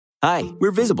Hi, we're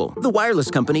Visible, the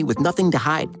wireless company with nothing to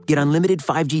hide. Get unlimited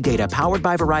 5G data powered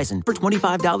by Verizon for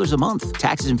 $25 a month.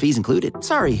 Taxes and fees included.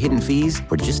 Sorry, hidden fees.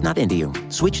 We're just not into you.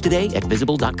 Switch today at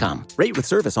Visible.com. Rate with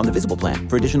service on the Visible plan.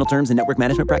 For additional terms and network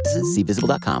management practices, see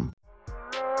Visible.com.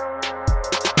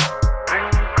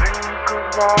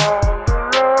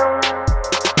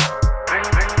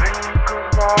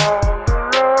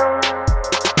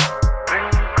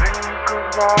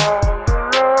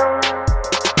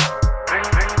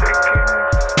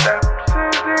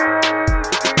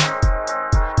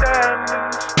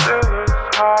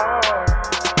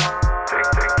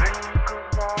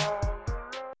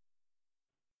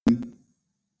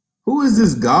 Who is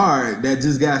this guard that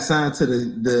just got signed to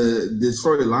the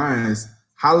Detroit Lions?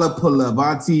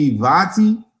 Halapoulivaati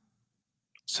Vati?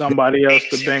 Somebody else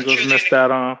the Bengals missed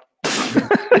out on.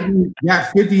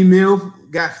 got 50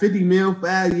 mil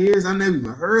 5 years. I never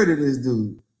even heard of this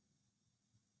dude.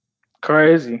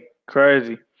 Crazy.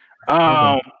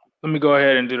 Let me go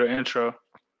ahead and do the intro.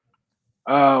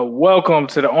 Welcome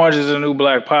to the Orange is the New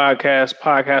Black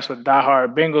podcast with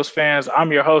diehard Bengals fans.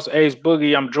 I'm your host, Ace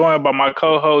Boogie. I'm joined by my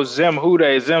co-host, Zim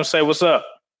Hude. Zim, say what's up.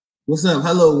 What's up?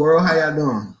 Hello, world. How y'all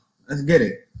doing? Let's get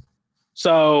it.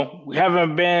 So we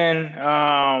haven't been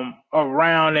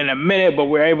around in a minute, but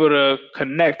we're able to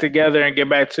connect together and get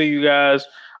back to you guys.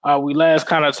 We last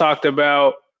kind of talked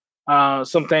about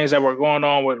some things that were going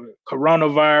on with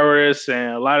coronavirus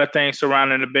and a lot of things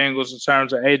surrounding the Bengals in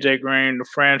terms of AJ Green, the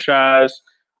franchise,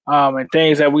 and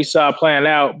things that we saw playing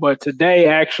out. But today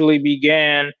actually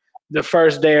began the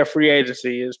first day of free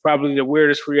agency. It's probably the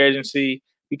weirdest free agency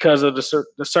because of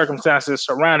the circumstances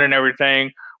surrounding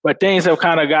everything. But things have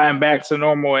kind of gotten back to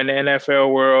normal in the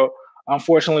NFL world.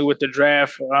 Unfortunately, with the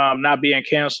draft not being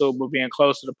canceled but being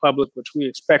closed to the public, which we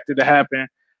expected to happen.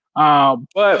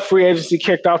 But free agency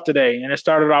kicked off today, and it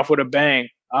started off with a bang.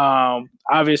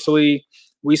 Obviously,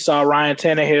 we saw Ryan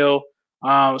Tannehill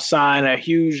sign a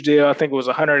huge deal. I think it was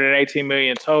 $118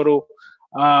 million total.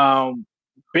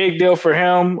 Big deal for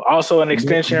him. Also, an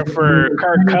extension for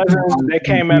Kirk Cousins that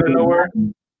came out of nowhere.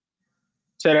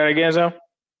 Say that again, Zim.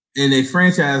 And they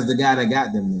franchised the guy that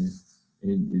got them there.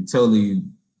 It totally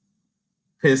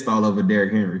pissed all over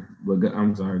Derrick Henry. But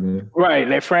I'm sorry, man. Right,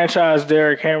 they franchised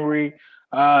Derrick Henry.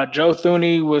 Joe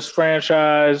Thuney was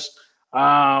franchised.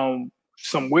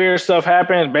 Some weird stuff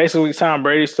happened. Basically, Tom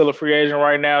Brady's still a free agent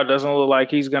right now. It doesn't look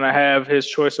like he's going to have his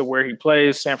choice of where he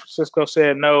plays. San Francisco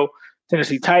said no.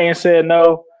 Tennessee Titans said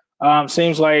no.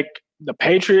 Seems like the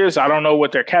Patriots, I don't know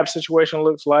what their cap situation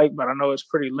looks like, but I know it's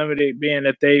pretty limited being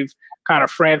that they've kind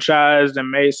of franchised and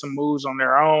made some moves on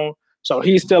their own. So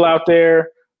he's still out there.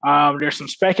 There's some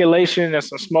speculation and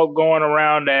some smoke going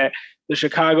around that the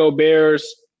Chicago Bears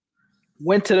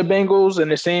went to the Bengals,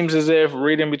 and it seems as if,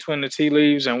 reading between the tea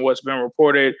leaves and what's been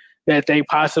reported, that they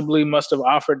possibly must have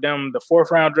offered them the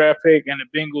 4th-round draft pick, and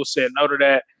the Bengals said no to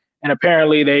that. And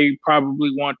apparently they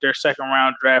probably want their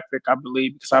 2nd-round draft pick, I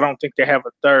believe, because I don't think they have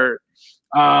a 3rd.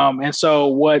 And so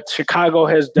what Chicago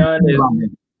has done is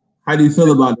 – How do you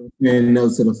feel about saying no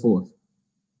to the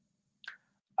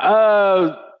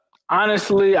 4th?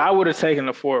 Honestly, I would have taken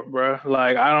the 4th, bro.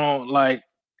 Like, I don't like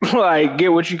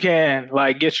get what you can.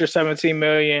 Like, get your $17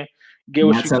 million. Get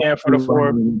what you can for the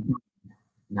 4th.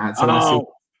 Not till I see.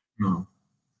 No.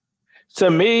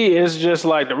 To me, it's just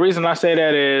like the reason I say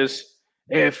that is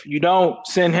if you don't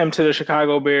send him to the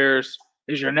Chicago Bears,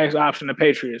 is your next option the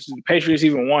Patriots? Do the Patriots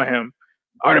even want him?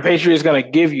 Are the Patriots going to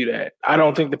give you that? I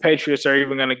don't think the Patriots are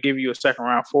even going to give you a 2nd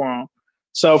round for him.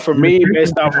 So for me,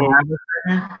 based off of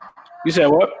 – you said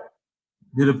what?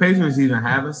 Do the Patriots even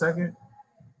have a 2nd?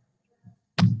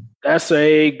 That's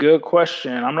a good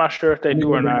question. I'm not sure if they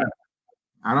do or not.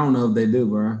 I don't know if they do,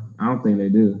 bro. I don't think they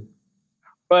do.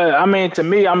 But, I mean, to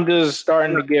me, I'm just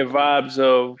starting to get vibes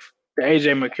of the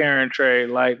A.J. McCarron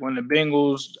trade. Like, when the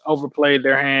Bengals overplayed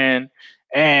their hand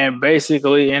and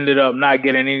basically ended up not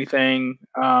getting anything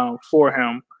for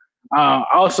him.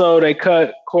 Also, they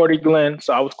cut Cordy Glenn,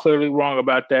 so I was clearly wrong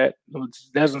about that. It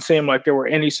doesn't seem like there were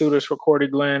any suitors for Cordy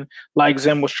Glenn, like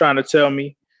Zim was trying to tell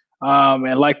me.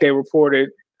 And like they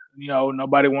reported,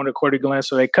 nobody wanted Cordy Glenn,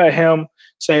 so they cut him,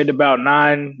 saved about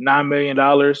 $9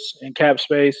 million in cap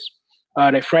space.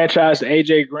 They franchised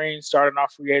AJ Green, starting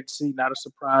off free agency, not a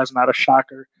surprise, not a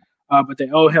shocker, but they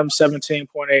owe him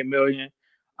 $17.8 million.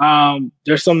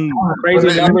 There's some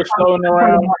crazy numbers floating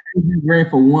around. AJ Green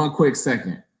for one quick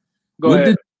second. Go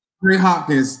ahead. Trey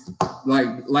Hopkins,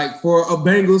 like for a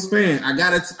Bengals fan, I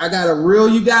gotta reel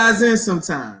you guys in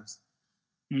sometimes.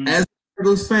 Mm-hmm. As a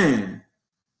Bengals fan,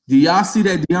 do y'all see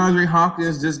that DeAndre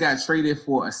Hopkins just got traded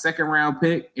for a 2nd round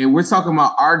pick? And we're talking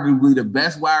about arguably the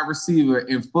best wide receiver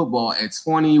in football at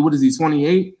 20, what is he,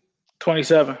 28?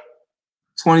 27.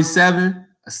 27,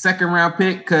 a second round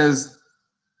pick, because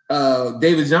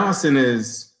David Johnson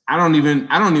is I don't even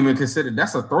consider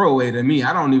that's a throwaway to me.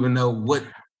 I don't even know what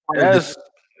that's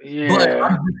yeah. But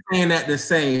I'm just saying that to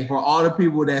say for all the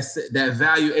people that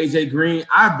value AJ Green,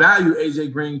 I value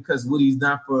AJ Green because what he's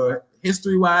done for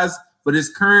history wise, for this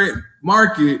current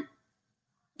market.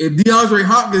 If DeAndre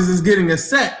Hopkins is getting a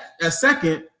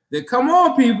second, then come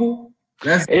on, people.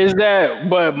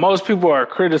 But most people are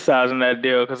criticizing that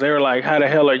deal because they were like, how the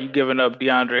hell are you giving up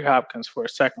DeAndre Hopkins for a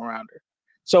second rounder?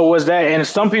 So was that, and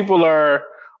some people are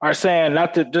saying,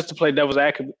 just to play devil's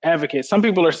advocate, some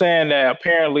people are saying that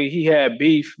apparently he had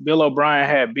beef, Bill O'Brien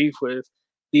had beef with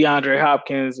DeAndre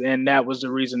Hopkins, and that was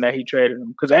the reason that he traded him.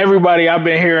 Because everybody I've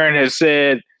been hearing has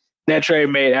said that trade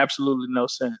made absolutely no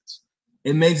sense.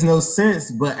 It makes no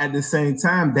sense, but at the same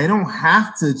time, they don't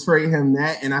have to trade him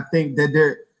that. And I think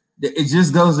that it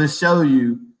just goes to show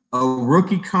you a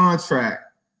rookie contract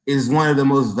is one of the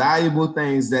most valuable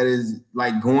things that is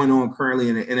like going on currently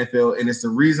in the NFL. And it's the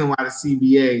reason why the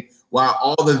CBA, while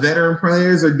all the veteran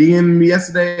players are DMing me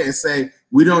yesterday and say,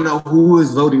 we don't know who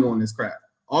is voting on this crap.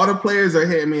 All the players are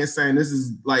hitting me and saying, this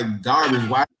is like garbage.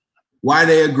 Why are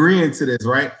they agreeing to this,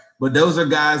 right? But those are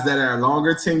guys that are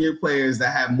longer tenured players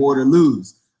that have more to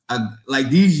lose. Like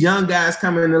these young guys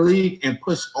come in the league and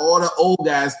push all the old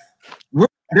guys.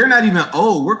 They're not even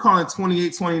old. We're calling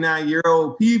 28,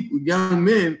 29-year-old people, young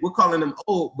men, we're calling them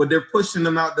old, but they're pushing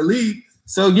them out the league.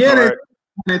 So, yeah, they're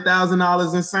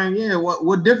 $100,000 and saying, yeah,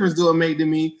 what difference do it make to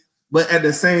me? But at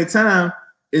the same time,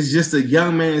 it's just a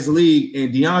young man's league,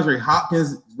 and DeAndre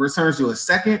Hopkins returns you a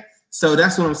second. So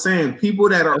that's what I'm saying. People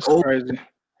that are old,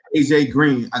 AJ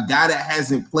Green, a guy that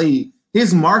hasn't played,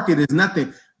 his market is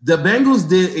nothing. The Bengals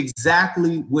did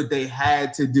exactly what they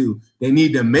had to do. They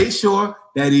need to make sure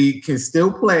that he can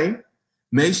still play,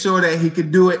 make sure that he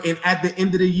can do it. And at the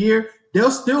end of the year, they'll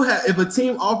still have, if a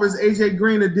team offers AJ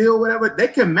Green a deal, whatever, they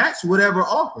can match whatever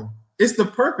offer. It's the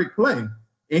perfect play.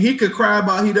 And he could cry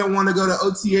about he don't want to go to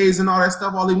OTAs and all that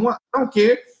stuff all he wants. I don't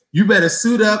care. You better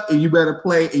suit up and you better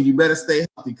play and you better stay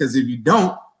healthy, because if you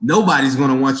don't, nobody's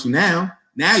going to want you now.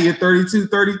 Now you're 32,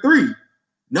 33.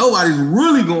 Nobody's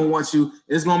really going to want you.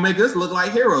 It's going to make us look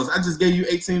like heroes. I just gave you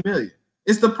 $18 million.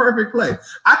 It's the perfect play.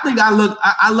 I think I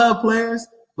love players,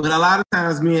 but a lot of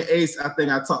times me and Ace, I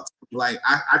think I talk to, like,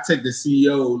 I take the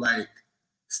CEO, like,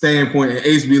 standpoint, and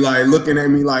Ace be like looking at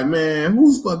me like, man,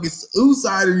 whose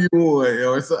side are you on?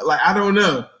 Or so, like, I don't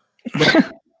know. But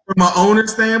from my owner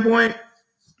standpoint,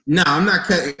 no, I'm not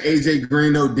cutting AJ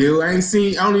Green no deal. I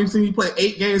don't even see you play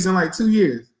 8 games in like 2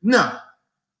 years. No.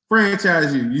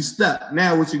 Franchise you. You stuck.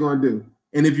 Now what you gonna do?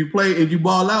 And if you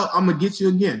ball out, I'm gonna get you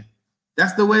again.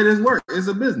 That's the way this works. It's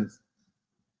a business.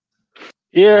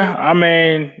 Yeah, I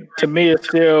mean, to me, it's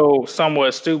still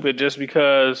somewhat stupid just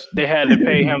because they had to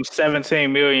pay him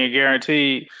 $17 million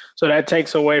guaranteed. So that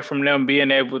takes away from them being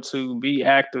able to be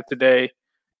active today.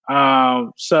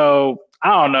 So I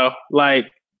don't know.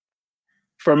 Like,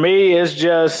 for me, it's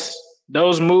just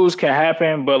those moves can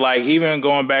happen. But like, even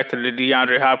going back to the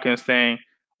DeAndre Hopkins thing,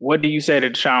 what do you say to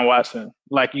Deshaun Watson?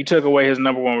 Like, you took away his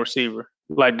number one receiver.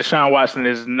 Like, Deshaun Watson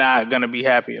is not going to be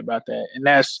happy about that. And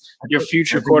that's your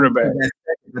future quarterback.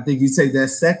 I think you take that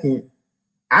second.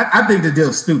 I think the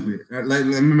deal's stupid. Let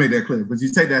me make that clear. But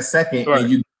you take that second and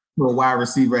you do a wide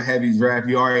receiver heavy draft.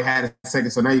 You already had a second,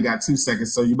 so now you got 2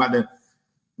 seconds. So you about to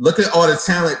look at all the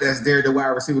talent that's there at the wide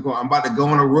receiver. I'm about to go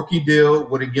on a rookie deal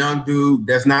with a young dude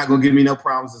that's not going to give me no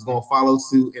problems. That's going to follow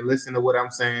suit and listen to what I'm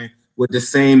saying with the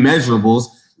same measurables.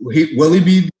 Will he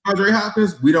be DeAndre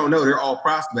Hopkins? We don't know. They're all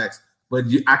prospects. But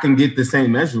I can get the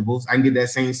same measurables. I can get that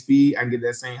same speed. I can get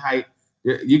that same height.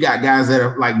 You got guys that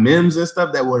are like Mims and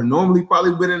stuff that would normally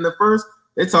probably been in the first.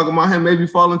 They're talking about him maybe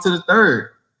falling to the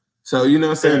third. So, you know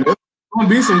what I'm saying? There's going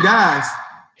to be some guys.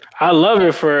 I love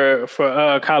it for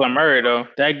Kyler Murray, though.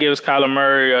 That gives Kyler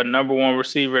Murray a number one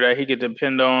receiver that he could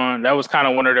depend on. That was kind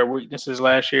of one of their weaknesses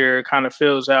last year. It kind of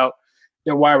fills out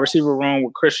their wide receiver room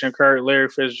with Christian Kirk, Larry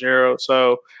Fitzgerald.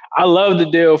 So I love the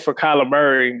deal for Kyler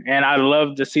Murray, and I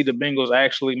love to see the Bengals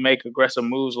actually make aggressive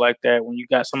moves like that when you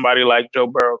got somebody like Joe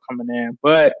Burrow coming in.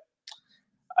 But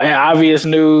obvious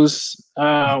news.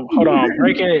 Hold on.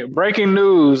 Breaking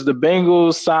news. The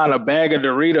Bengals sign a bag of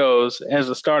Doritos as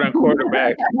a starting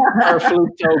quarterback for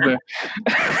Fluke Tobin.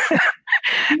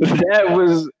 That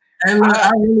was – and look,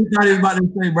 I really thought he was about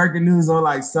to say breaking news on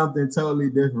like something totally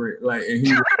different. Like, and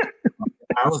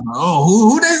I was like, oh,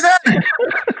 who they say?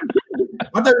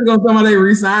 I thought we were gonna talk about they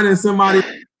re-signing somebody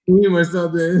team or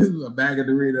something. A bag of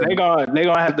Doritos. They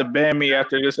gonna have to ban me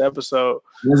after this episode.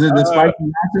 Was it the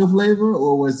spicy nacho flavor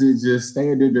or was it just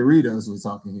standard Doritos we're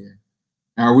talking here?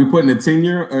 Are we putting a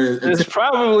 10-year or it's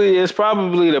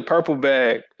probably the purple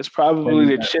bag. It's probably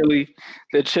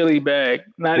the chili bag.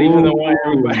 Not even the one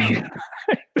everybody.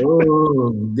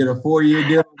 Oh, get a 4-year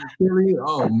deal on the chili.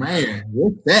 Oh man,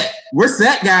 we're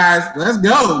set, guys. Let's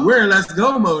go. We're in let's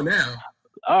go mode now.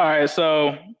 All right,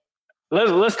 so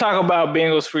let's talk about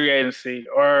Bengals free agency,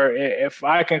 or if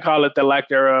I can call it the lack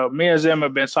thereof. Me and Zim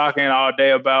have been talking all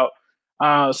day about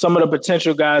some of the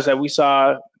potential guys that we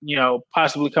saw,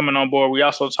 possibly coming on board. We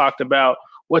also talked about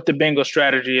what the Bengals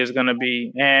strategy is going to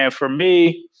be. And for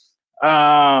me,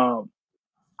 I'm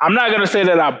not going to say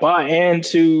that I bought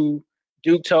into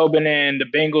Duke Tobin and the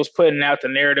Bengals putting out the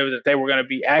narrative that they were going to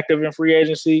be active in free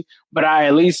agency, but I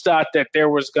at least thought that there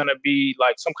was going to be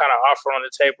like some kind of offer on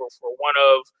the table for one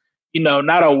of,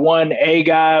 not a 1A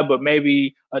guy, but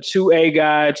maybe a 2A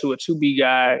guy to a 2B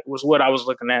guy was what I was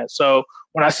looking at. So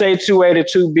when I say 2A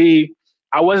to 2B,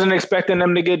 I wasn't expecting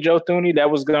them to get Joe Thuney. That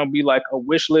was going to be like a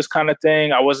wish list kind of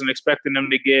thing. I wasn't expecting them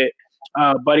to get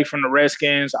Buddy from the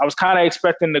Redskins. I was kind of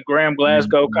expecting the Graham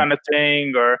Glasgow kind of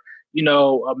thing, or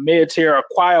a mid-tier, a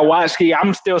Kwiatkowski.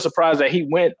 I'm still surprised that he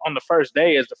went on the first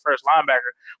day as the first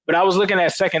linebacker. But I was looking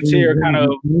at second-tier kind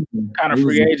of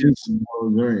free agents.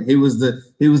 He was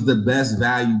the best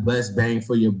value, best bang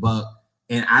for your buck.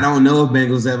 And I don't know if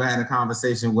Bengals ever had a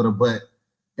conversation with him, but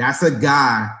that's a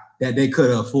guy that they could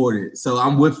have afforded. So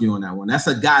I'm with you on that one. That's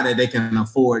a guy that they can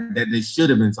afford that they should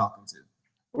have been talking to.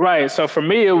 Right. So for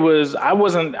me, it was I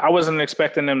wasn't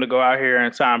expecting them to go out here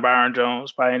and sign Byron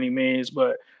Jones by any means,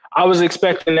 but I was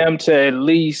expecting them to at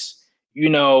least,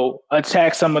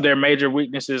 attack some of their major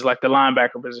weaknesses, like the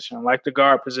linebacker position, like the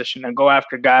guard position, and go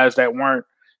after guys that weren't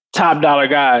top dollar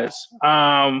guys.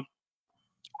 I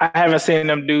haven't seen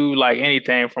them do like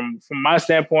anything from my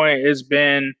standpoint. It's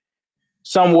been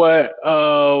somewhat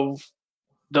of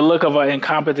the look of an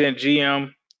incompetent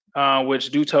GM,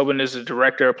 which Duke Tobin is the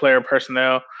director of player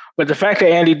personnel. But the fact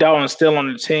that Andy Dalton's still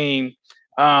on the team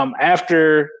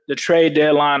after the trade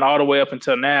deadline all the way up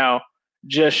until now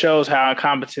just shows how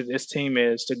incompetent this team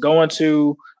is. To go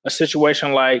into a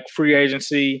situation like free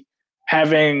agency,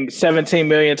 having $17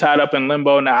 million tied up in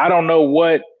limbo. Now, I don't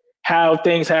know how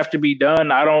things have to be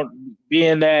done.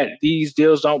 Being that these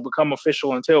deals don't become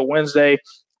official until Wednesday,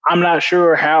 I'm not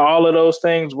sure how all of those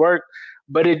things work,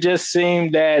 but it just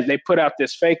seemed that they put out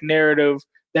this fake narrative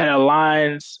that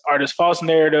aligns, or this false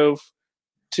narrative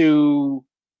to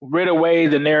rid away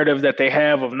the narrative that they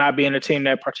have of not being a team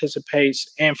that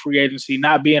participates in free agency,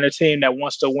 not being a team that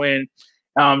wants to win.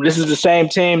 This is the same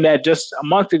team that just a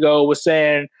month ago was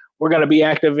saying we're going to be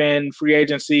active in free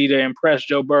agency to impress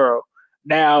Joe Burrow.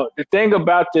 Now, the thing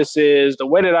about this is the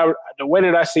way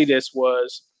that I see this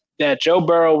was that Joe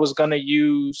Burrow was going to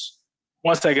use –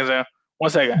 one second, Zach.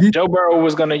 Joe Burrow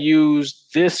was going to use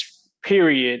this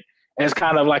period as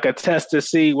kind of like a test to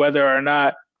see whether or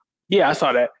not – yeah, I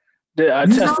saw that. I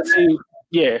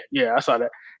saw that.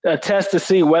 A test to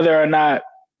see whether or not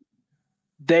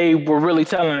they were really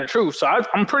telling the truth. So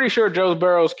I'm pretty sure Joe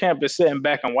Burrow's camp is sitting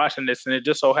back and watching this, and it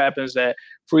just so happens that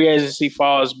free agency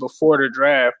falls before the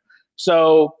draft.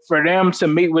 So for them to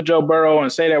meet with Joe Burrow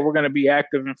and say that we're going to be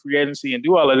active in free agency and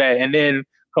do all of that, and then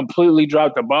completely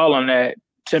drop the ball on that,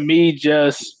 to me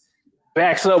just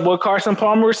backs up what Carson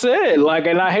Palmer said.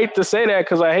 And I hate to say that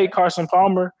because I hate Carson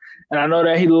Palmer, and I know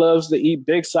that he loves to eat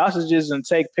big sausages and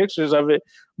take pictures of it.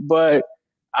 But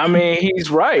I mean, he's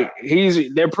right.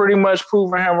 They're pretty much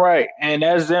proving him right. And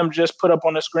as them just put up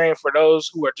on the screen for those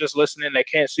who are just listening, they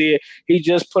can't see it. He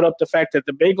just put up the fact that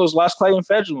the Bengals lost Clayton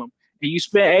Fedulum. And you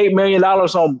spent $8 million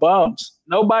on bums.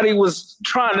 Nobody was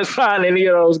trying to sign any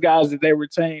of those guys that they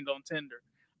retained on tender.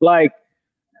 Like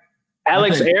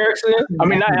Alex Erickson. I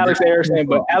mean, not Alex Erickson,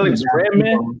 but Alex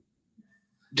Redmond.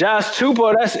 Josh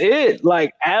Tupou, that's it.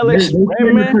 Like Alex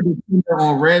Redmond.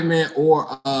 On Redmond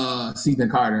or Ethan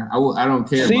Carter. I don't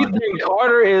care. Ethan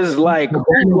Carter is like,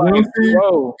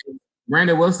 bro.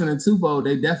 Brandon Wilson and Tupou,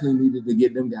 they definitely needed to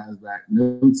get them guys back.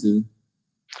 Them two.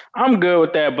 I'm good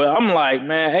with that, but I'm like,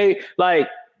 man, hey, like,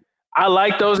 I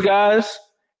like those guys.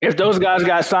 If those guys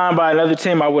got signed by another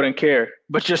team, I wouldn't care.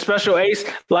 But your special ace,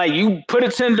 like, you put a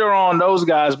tender on those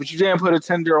guys, but you didn't put a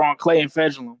tender on Clayton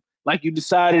Fedulum. Like, you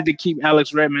decided to keep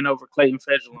Alex Redmond over Clayton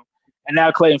Fedulum, and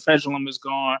now Clayton Fedulum is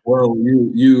gone. Well,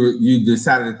 you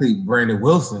decided to keep Brandon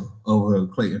Wilson over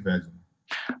Clayton Fedulum.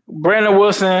 Brandon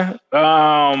Wilson,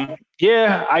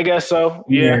 yeah, I guess so.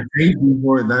 Yeah,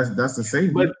 that's the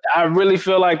safety. But I really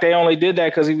feel like they only did that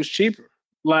because he was cheaper.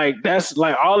 Like, that's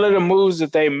like all of the moves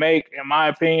that they make, in my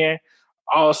opinion,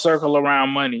 all circle around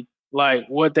money. Like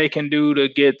what they can do to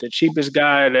get the cheapest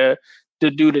guy to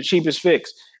do the cheapest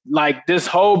fix. Like this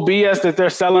whole BS that they're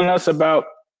selling us about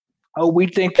oh, we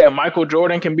think that Michael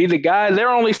Jordan can be the guy. They're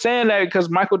only saying that because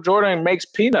Michael Jordan makes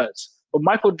peanuts. But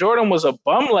Michael Jordan was a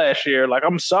bum last year. Like,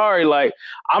 I'm sorry. Like,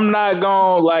 I'm not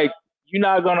going to, like, you're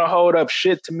not going to hold up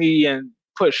shit to me and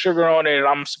put sugar on it and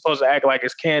I'm supposed to act like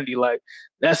it's candy. Like,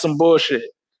 that's some bullshit.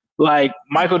 Like,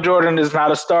 Michael Jordan is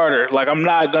not a starter. Like, I'm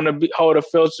not going to hold a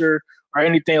filter or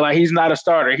anything. Like, he's not a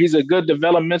starter. He's a good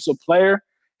developmental player.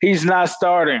 He's not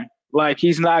starting. Like,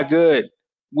 he's not good.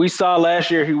 We saw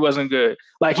last year he wasn't good.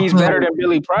 Like, he's better than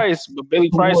Billy Price, but Billy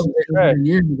Price is trash.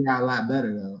 He got a lot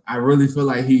better, though. I really feel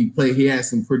like he had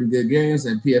some pretty good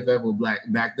back and PFF will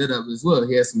back that up as well.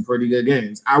 He had some pretty good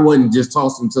games. I wouldn't just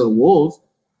toss him to the Wolves.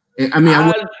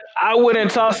 I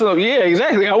wouldn't toss him. Yeah,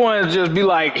 exactly. I wouldn't just be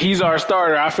like, he's our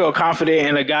starter. I feel confident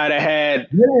in a guy that had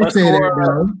a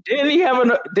score. Didn't he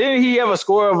have a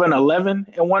score of an 11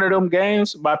 in one of them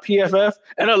games by PFF?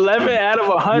 An 11 out of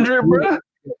 100, bro?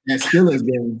 That's still a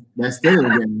game.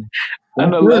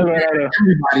 An 11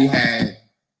 everybody had.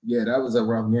 Yeah, that was a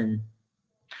rough game.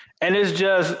 And it's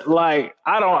just like,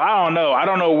 I don't know. I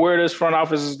don't know where this front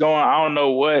office is going. I don't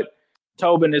know what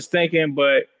Tobin is thinking,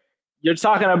 but you're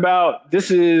talking about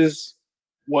this is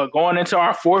going into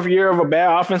our fourth year of a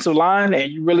bad offensive line,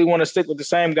 and you really want to stick with the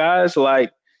same guys?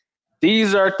 Like,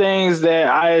 these are things that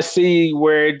I see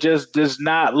where it just does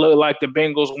not look like the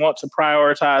Bengals want to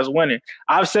prioritize winning.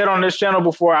 I've said on this channel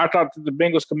before, I thought that the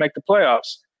Bengals could make the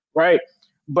playoffs, right?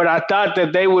 But I thought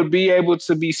that they would be able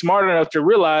to be smart enough to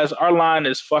realize our line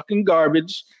is fucking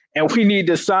garbage, and we need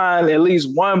to sign at least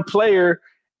one player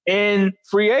in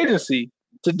free agency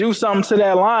to do something to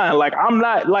that line. Like, I'm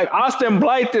not – like, Austin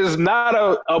Blythe is not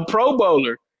a Pro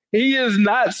Bowler. He is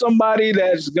not somebody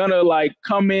that's going to, like,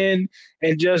 come in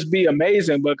and just be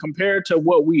amazing. But compared to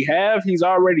what we have, he's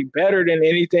already better than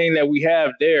anything that we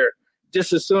have there.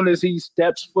 Just as soon as he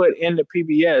steps foot into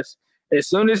PBS, as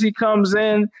soon as he comes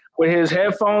in with his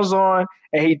headphones on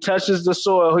and he touches the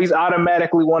soil, he's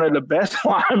automatically one of the best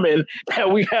linemen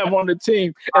that we have on the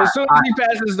team. As soon as he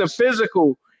passes the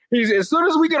physical, as soon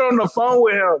as we get on the phone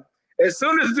with him, as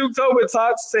soon as Duke Tobin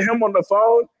talks to him on the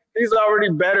phone, he's already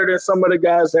better than some of the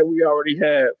guys that we already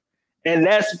have. And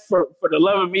that's for the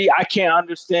love of me, I can't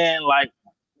understand, like,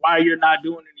 why you're not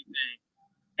doing anything.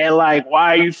 And, like,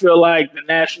 why you feel like the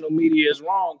national media is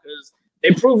wrong, because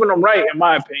they're proving them right, in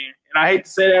my opinion. And I hate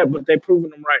to say that, but they're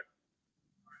proving them right.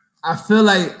 I feel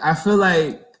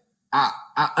like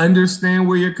I understand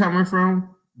where you're coming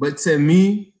from, but to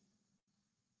me,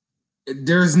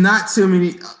 there's not too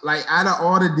many, like, out of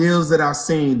all the deals that I've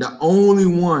seen, the only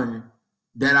one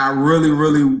that I really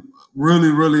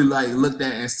like looked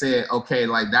at and said, okay,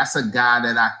 like, that's a guy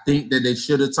that I think that they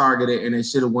should have targeted and they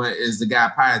should have went is the guy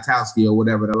Piatowski or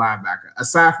whatever, the linebacker.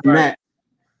 Aside from that,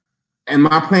 am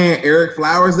I paying Eric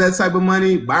Flowers that type of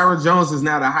money? Byron Jones is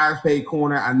now the highest paid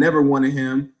corner. I never wanted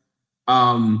him.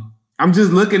 I'm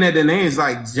just looking at the names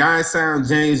like Giant Sound,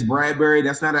 James Bradbury.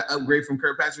 That's not an upgrade from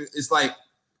Kirkpatrick. It's like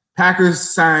Packers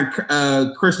signed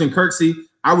Christian Kirksey.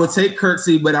 I would take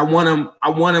Kirksey, but I want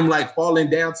him like falling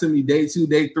down to me day 2,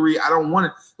 day 3. I don't want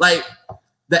it. Like,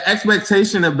 the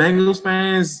expectation of Bengals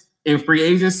fans in free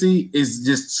agency is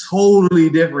just totally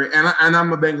different. And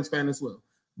I'm a Bengals fan as well.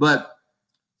 But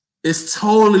it's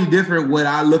totally different what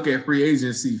I look at free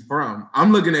agency from.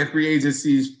 I'm looking at free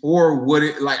agencies for what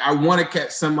it like. I want to catch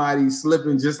somebody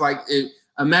slipping, just like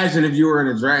imagine if you were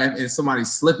in a draft and somebody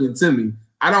slipping to me.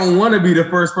 I don't want to be the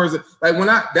first person. Like,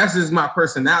 that's just my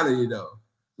personality though.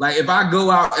 Like, if I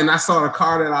go out and I saw the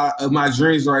car of my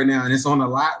dreams right now and it's on the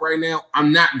lot right now,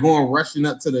 I'm not going rushing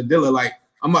up to the dealer. Like,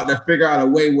 I'm about to figure out a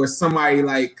way where somebody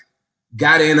like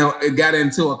got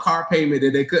into a car payment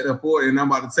that they couldn't afford and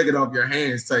I'm about to take it off your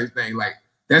hands type thing. Like,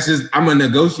 that's just, I'm a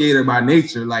negotiator by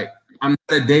nature. Like, I'm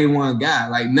not a day one guy.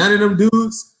 Like, none of them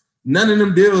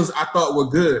deals I thought were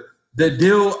good. The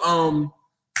deal,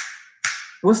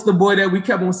 what's the boy that we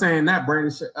kept on saying that,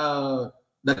 Brandon?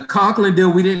 The Conklin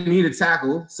deal, we didn't need a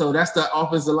tackle. So that's the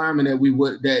offensive lineman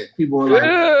that people were like,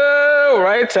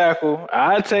 right tackle.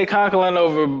 I'd take Conklin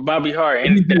over Bobby Hart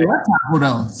any day. Right tackle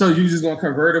though. So you just gonna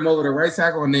convert him over to right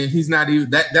tackle, and then he's not even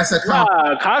that's a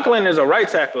Conklin is a right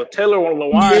tackle. Taylor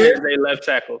Lewan is a left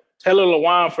tackle. Taylor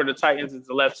Lewan for the Titans is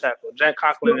a left tackle. Jack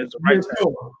Conklin is a right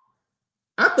tackle.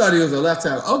 I thought he was a left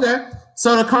tackle. Okay.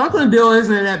 So the Conklin deal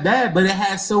isn't that bad, but it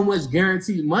has so much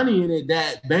guaranteed money in it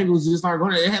that Bengals just aren't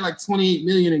going to. It had like $28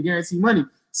 million in guaranteed money.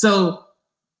 So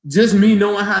just me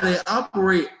knowing how they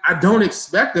operate, I don't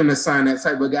expect them to sign that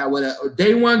type of guy. With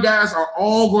day one guys are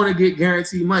all going to get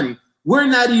guaranteed money. We're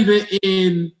not even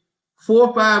in 4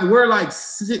 or 5. We're like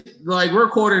we're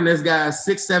recording this guy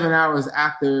 6-7 hours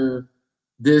after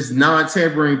this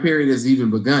non-tampering period has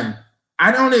even begun.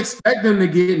 I don't expect them to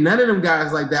get none of them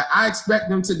guys like that. I expect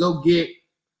them to go get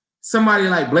somebody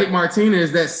like Blake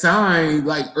Martinez that signed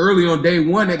like early on day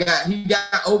one. He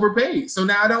got overpaid, so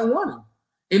now I don't want him.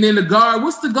 And then the guard,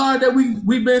 what's the guard that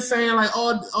we've been saying like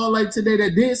all like today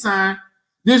that did sign?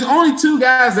 There's only 2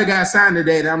 guys that got signed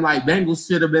today that I'm like Bengals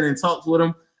should have been in talks with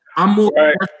them. I'm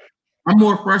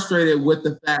more frustrated with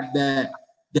the fact that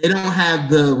they don't have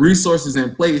the resources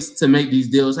in place to make these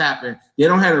deals happen. They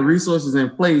don't have the resources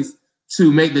in place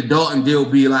to make the Dalton deal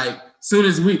be like, soon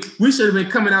as we should have been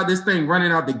coming out this thing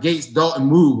running out the gates, Dalton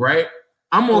move, right?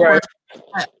 I'm more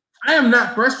frustrated. I am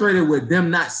not frustrated with them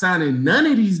not signing none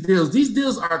of these deals. These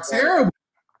deals are terrible.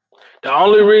 The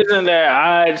only reason that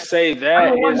I'd say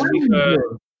that is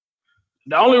because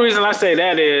the only reason I say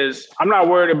that is I'm not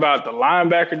worried about the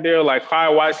linebacker deal, like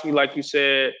Kyle Weisky, like you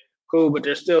said, cool, but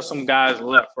there's still some guys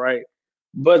left, right?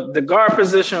 But the guard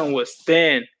position was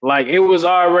thin. Like it was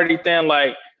already thin.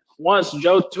 Like once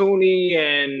Joe Thuney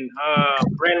and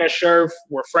Brandon Scherff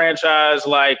were franchised,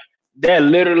 like that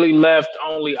literally left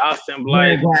only Austin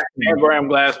Blythe and Graham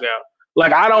Glasgow.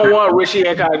 Like I don't want Richie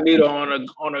Incognito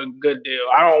on a good deal.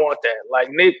 I don't want that. Like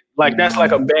Nick, like that's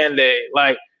like a Band-Aid.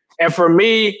 Like, and for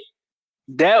me,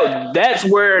 that's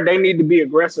where they need to be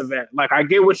aggressive at. Like I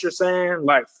get what you're saying.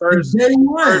 Like first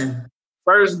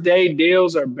day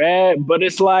deals are bad, but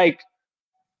it's like,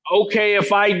 okay,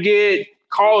 if I get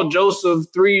Carl Joseph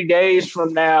 3 days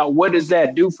from now, what does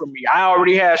that do for me? I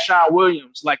already have Sean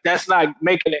Williams. Like that's not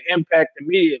making an impact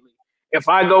immediately. If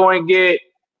I go and get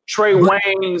Trey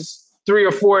Waynes 3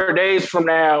 or 4 days from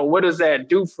now, what does that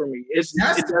do for me? It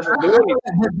doesn't do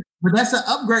anything. But that's an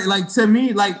upgrade. Like to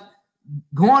me, like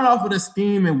going off of the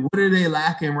scheme and what are they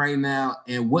lacking right now,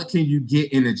 and what can you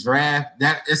get in the draft?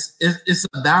 That it's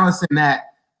a balance in that.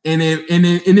 And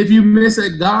if you miss a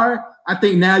guard, I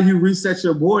think now you reset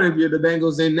your board if you're the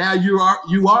Bengals, and now you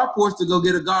are forced to go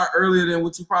get a guard earlier than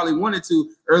what you probably wanted to,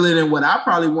 earlier than what I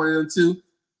probably wanted them to.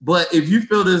 But if you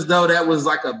feel as though that was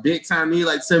like a big time need,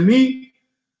 like to me,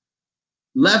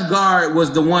 left guard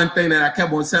was the one thing that I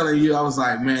kept on telling you. I was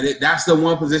like, man, that's the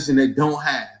one position they don't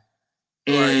have.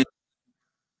 And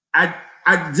I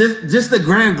just the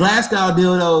Graham Glasgow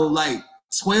deal though, like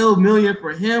 $12 million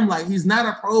for him, like he's not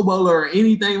a Pro Bowler or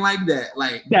anything like that.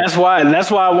 Like that's why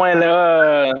when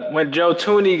Joe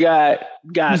Thuney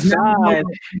got signed,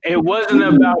 it wasn't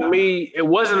about me. It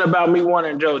wasn't about me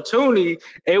wanting Joe Thuney.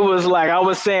 It was like I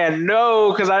was saying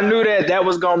no because I knew that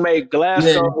was gonna make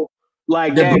Glasgow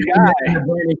like that guy. The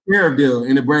Brandon Sheriff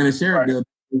deal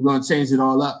is gonna change it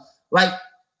all up. Like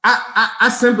I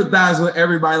sympathize with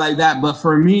everybody like that, but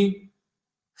for me,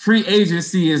 free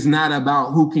agency is not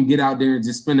about who can get out there and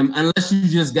just spend them, unless you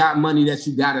just got money that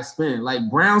you got to spend. Like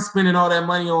Brown spending all that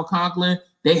money on Conklin,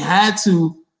 they had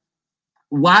to.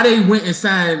 Why they went and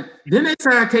signed? Didn't they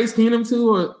sign Case Keenum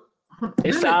too? Or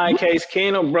they signed Case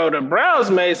Keenum, bro. The Browns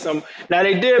made some. Now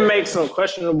they did make some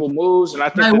questionable moves, and I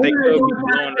think that they could be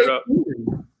blowing it up.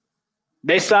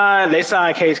 They signed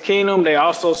Case Keenum. They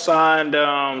also signed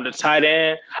the tight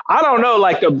end. I don't know.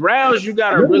 Like the Browns, you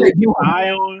got to really keep an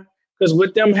eye on. Because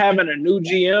with them having a new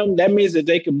GM, that means that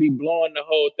they could be blowing the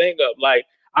whole thing up. Like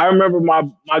I remember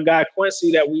my guy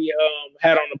Quincy that we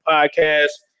had on the podcast.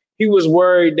 He was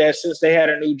worried that since they had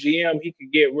a new GM, he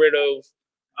could get rid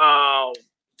of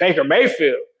Baker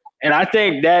Mayfield. And I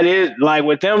think that is like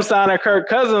with them signing Kirk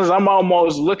Cousins, I'm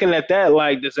almost looking at that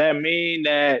like, does that mean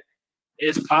that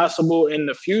it's possible in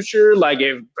the future? Like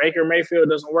if Baker Mayfield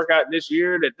doesn't work out this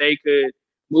year, that they could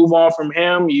move on from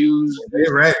him.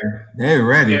 They're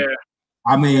ready. Yeah.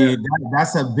 I mean,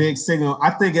 that's a big signal. I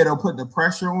think it'll put the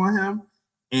pressure on him.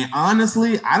 And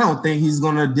honestly, I don't think he's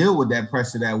going to deal with that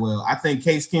pressure that well. I think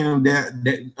Case Keenum,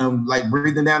 like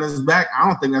breathing down his back, I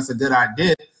don't think that's a good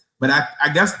idea. But I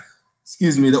guess,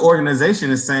 the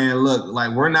organization is saying, look,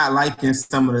 like we're not liking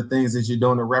some of the things that you're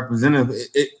doing to representative.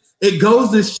 It goes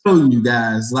to show you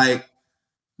guys, like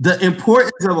the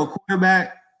importance of a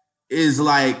quarterback is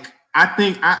like, I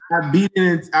think I beat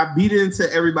it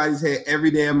into everybody's head every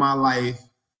day of my life,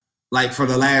 like for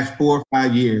the last 4 or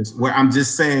 5 years, where I'm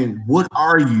just saying, what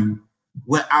are you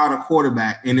without a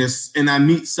quarterback? And I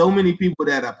meet so many people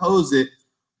that oppose it,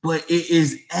 but it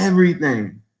is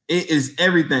everything. It is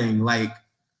everything. Like,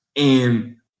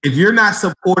 and if you're not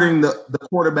supporting the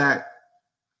quarterback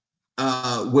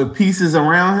with pieces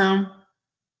around him,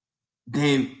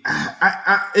 then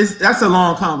that's a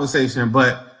long conversation,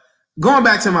 but. Going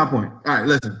back to my point. All right,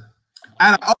 listen.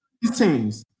 Out of all these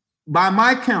teams, by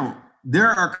my count, there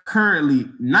are currently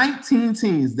 19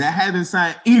 teams that haven't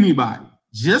signed anybody,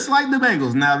 just like the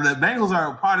Bengals. Now, the Bengals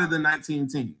are a part of the 19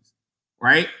 teams,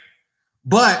 right?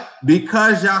 But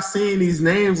because y'all seeing these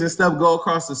names and stuff go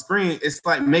across the screen, it's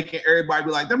like making everybody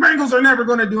be like, the Bengals are never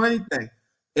going to do anything.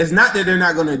 It's not that they're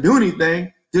not going to do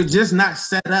anything. They're just not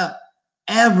set up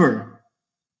ever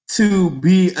to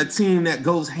be a team that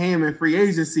goes ham in free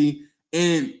agency.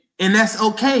 And that's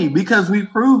okay because we've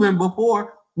proven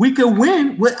before we could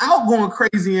win without going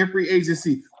crazy in free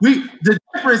agency. The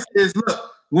difference is,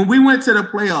 look, when we went to the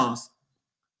playoffs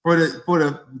for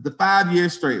the 5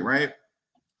 years straight, right?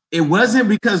 It wasn't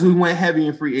because we went heavy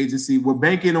in free agency. We're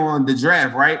banking on the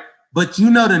draft, right? But you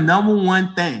know the number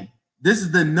one thing. This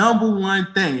is the number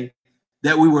one thing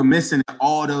that we were missing in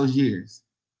all those years.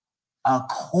 A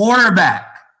quarterback.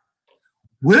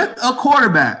 With a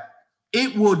quarterback,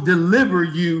 it will deliver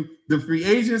you the free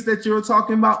agents that you're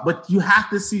talking about, but you have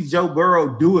to see Joe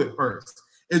Burrow do it first.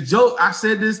 I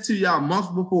said this to y'all months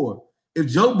before. If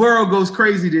Joe Burrow goes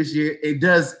crazy this year, it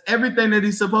does everything that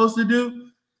he's supposed to do,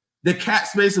 the cap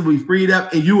space will be freed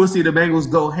up, and you will see the Bengals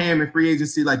go ham in free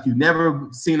agency like you've never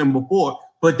seen them before.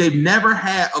 But they've never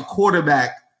had a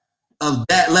quarterback of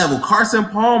that level. Carson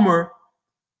Palmer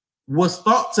was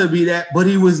thought to be that, but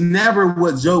he was never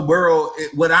what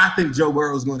I think Joe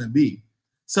Burrow is going to be.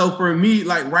 So for me,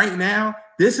 like right now,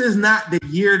 this is not the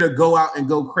year to go out and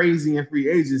go crazy in free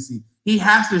agency. He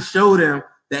has to show them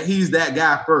that he's that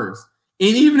guy first.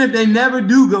 And even if they never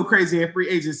do go crazy in free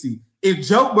agency, if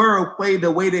Joe Burrow played the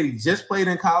way that he just played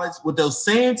in college with those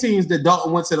same teams that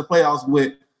Dalton went to the playoffs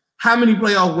with, how many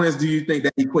playoff wins do you think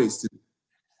that equates to?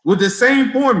 With the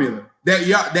same formula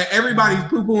that everybody's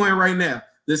poo-pooing right now,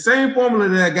 the same formula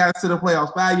that got us to the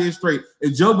playoffs 5 years straight,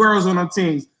 if Joe Burrow's on them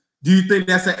teams, do you think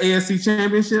that's an AFC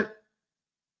championship?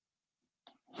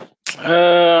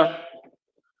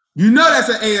 You know that's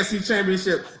an AFC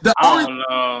championship. I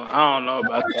don't know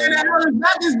about that.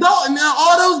 That is Dalton. Now,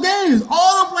 all those games,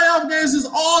 all the playoff games is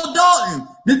all Dalton.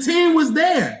 The team was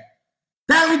there.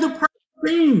 That was the perfect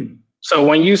team. So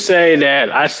when you say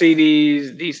that, I see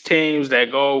these teams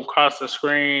that go across the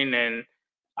screen and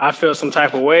I feel some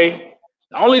type of way.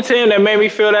 The only team that made me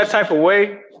feel that type of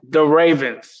way, the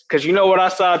Ravens. Because you know what I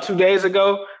saw 2 days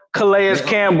ago? Calais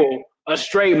Campbell, a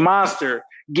straight monster,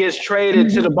 gets traded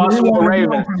to the Baltimore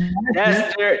Ravens.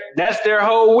 That's their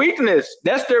whole weakness.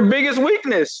 That's their biggest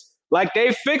weakness. Like,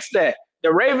 they fixed that.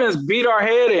 The Ravens beat our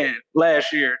head in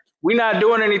last year. We're not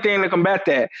doing anything to combat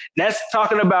that. That's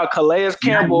talking about Calais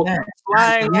Campbell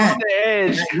flying off the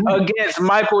edge against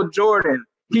Michael Jordan.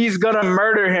 He's going to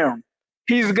murder him.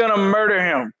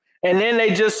 And then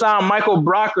they just signed Michael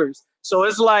Brockers. So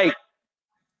it's like,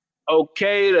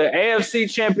 okay, the AFC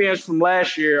champions from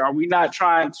last year, are we not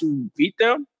trying to beat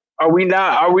them? Are we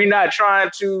not trying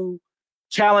to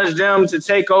challenge them to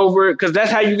take over? Because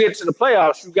that's how you get to the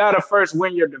playoffs. You got to first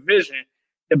win your division.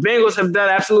 The Bengals have done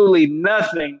absolutely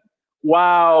nothing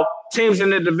while teams in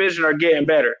the division are getting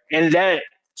better. And that,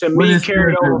 to me,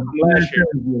 carried over from last year.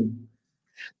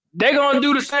 They're going to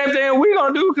do the same thing we're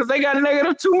going to do because they got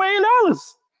negative $2 million.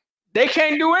 They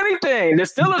can't do anything. The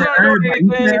Steelers aren't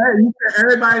doing anything.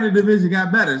 Everybody in the division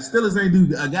got better. The Steelers ain't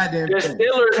do a goddamn thing. The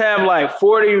Steelers have like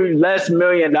 $40 less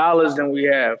million than we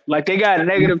have. Like, they got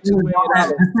negative $2 million.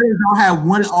 The Steelers don't have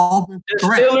one offense. The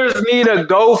Steelers need a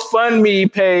GoFundMe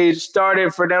page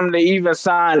started for them to even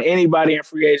sign anybody in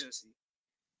free agency.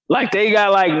 Like, they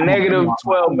got like negative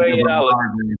 $12 million.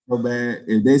 So bad.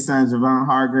 If they sign Javon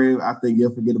Hargrave, I think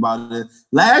you'll forget about it.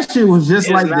 Last year was just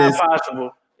like this.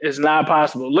 Possible. It's not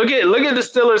possible. Look at the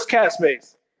Steelers cap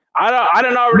space. I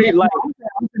don't already like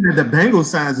the Bengals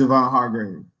signed Javon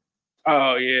Hargrave.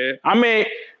 Oh yeah. I mean,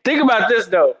 think about this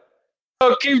though.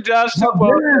 So keep Josh.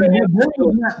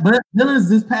 But Dylan's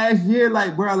this past year,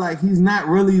 like, bro, like he's not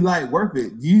really like worth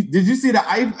it. Did you see not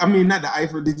the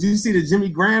Eifert? Did you see the Jimmy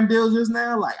Graham deal just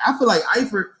now? Like, I feel like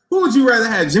Eifert. Who would you rather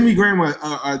have, Jimmy Graham or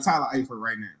Tyler Eifert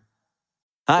right now?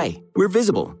 Hi, we're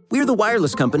Visible. We're the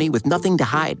wireless company with nothing to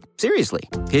hide. Seriously.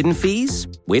 Hidden fees?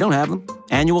 We don't have them.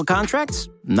 Annual contracts?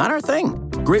 Not our thing.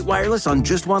 Great wireless on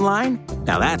just one line?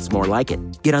 Now that's more like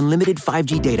it. Get unlimited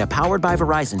 5G data powered by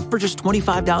Verizon for just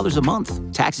 $25 a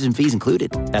month. Taxes and fees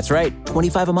included. That's right,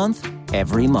 $25 a month,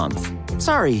 every month.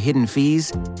 Sorry, hidden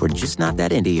fees. We're just not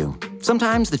that into you.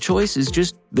 Sometimes the choice is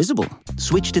just Visible.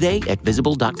 Switch today at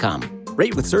Visible.com.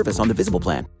 Rate with service on the Visible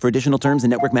plan. For additional terms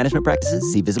and network management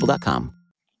practices, see Visible.com.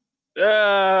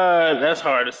 That's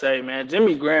hard to say, man.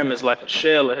 Jimmy Graham is like a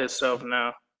shell of himself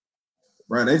now.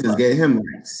 Bro, they just gave him like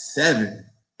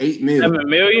 $8 million. $7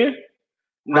 million?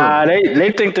 Nah,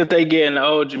 they think that they getting the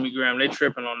old Jimmy Graham. They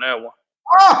tripping on that one.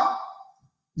 Oh!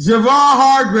 Javon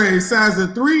Hargrave signs a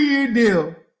 3-year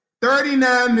deal,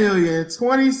 $39 million,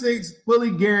 26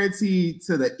 fully guaranteed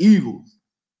to the Eagles.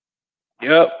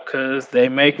 Yep, because they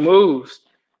make moves.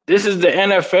 This is the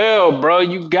NFL, bro.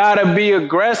 You gotta be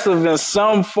aggressive in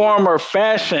some form or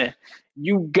fashion.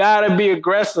 You gotta be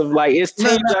aggressive. Like, it's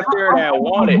teams out there that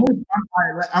want it.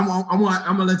 I'm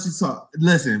gonna let you talk.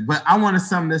 Listen, but I want to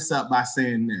sum this up by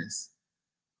saying this.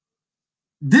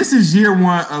 This is year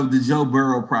one of the Joe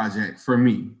Burrow project for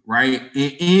me, right?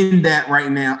 And in that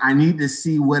right now, I need to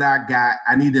see what I got.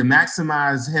 I need to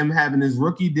maximize him having his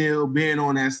rookie deal, being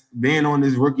on this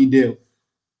rookie deal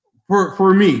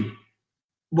for me.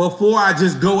 Before I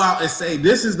just go out and say,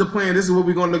 this is the plan, this is where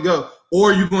we're going to go.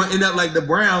 Or you're going to end up like the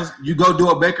Browns, you go do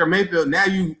a Baker Mayfield. Now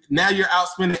you're out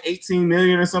spending $18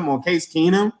 million or something on Case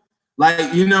Keenum.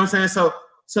 Like, you know what I'm saying?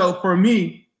 So for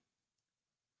me,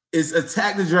 it's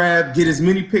attack the draft, get as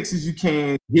many picks as you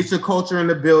can, get your culture in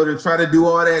the building, try to do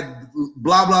all that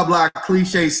blah, blah, blah,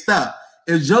 cliche stuff.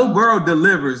 If Joe Burrow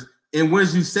delivers and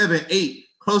wins you 7-8,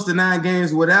 close to 9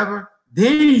 games, whatever,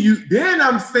 then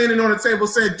I'm standing on the table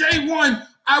saying, day one,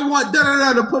 I want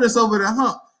to put us over the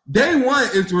hump. Day one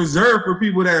is reserved for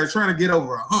people that are trying to get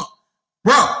over a hump.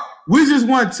 Bro, we just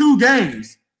won 2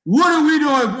 games. What are we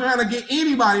doing trying to get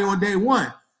anybody on day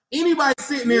one? Anybody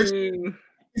sitting there,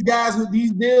 these guys with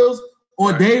these deals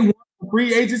on day one,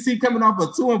 free agency coming off a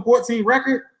 2-14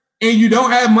 record, and you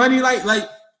don't have money like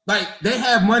they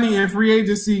have money in free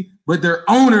agency, but their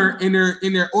owner in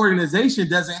their organization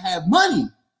doesn't have money.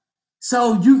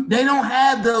 So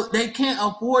they can't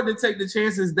afford to take the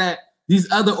chances that these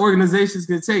other organizations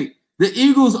can take. The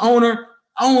Eagles owner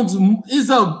is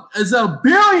a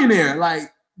billionaire.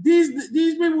 Like these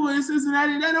people in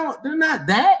Cincinnati, they're not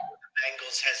that.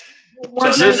 Bengals has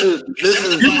this is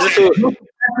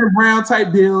Brown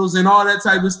type deals and all that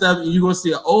type of stuff, and you're gonna see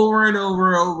it over and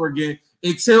over and over again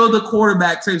until the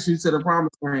quarterback takes you to the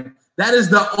promised land. That is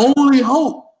the only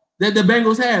hope that the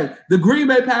Bengals have. The Green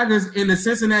Bay Packers and the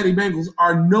Cincinnati Bengals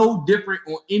are no different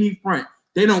on any front.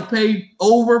 They don't pay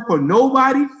over for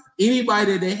nobody.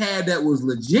 Anybody that they had that was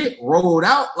legit rolled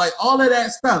out, like all of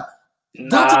that stuff.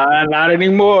 Nah, not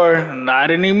anymore.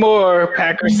 Not anymore.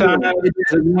 Packers signed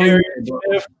Darius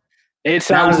Smith. It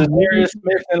sounds like Darius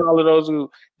Smith and all of those.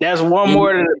 That's one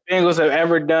more than the Bengals have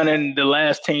ever done in the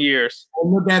last 10 years.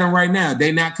 Look at them right now.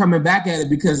 They're not coming back at it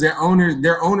because their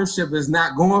ownership is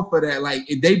not going for that. Like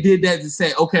if they did that to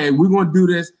say, okay, we're gonna do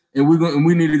this and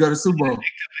we need to go to Super Bowl.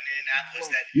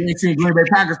 You ain't seen Green Bay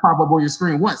Packers pop up on your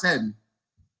screen once, have you?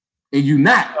 And you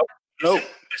not. Nope.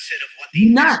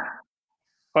 You not.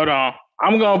 Hold on.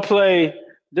 I'm gonna play.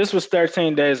 This was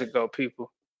 13 days ago,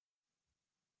 people.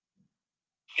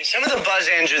 Some of the buzz,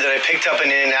 Andrew, that I picked up in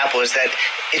Indianapolis, that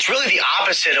it's really the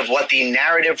opposite of what the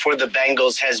narrative for the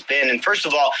Bengals has been. And first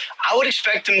of all, I would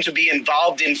expect them to be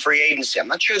involved in free agency. I'm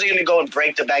not sure they're going to go and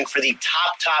break the bank for the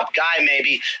top guy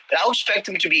maybe, but I would expect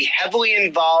them to be heavily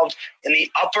involved in the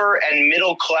upper and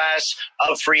middle class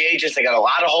of free agents. They got a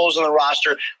lot of holes in the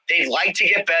roster. They'd like to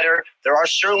get better. There are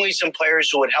certainly some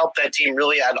players who would help that team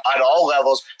really at all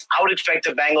levels. I would expect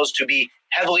the Bengals to be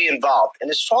heavily involved. And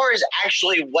as far as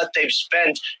actually what they've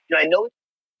spent, I know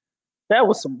that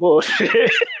was some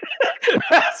bullshit.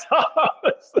 That's all I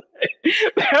was saying.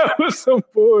 That was some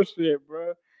bullshit,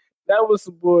 bro. That was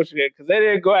some bullshit because they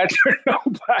didn't go after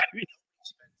nobody.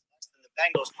 The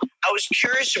Bengals. I was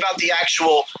curious about the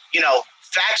actual,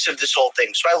 facts of this whole thing.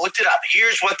 So I looked it up.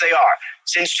 Here's what they are.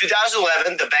 Since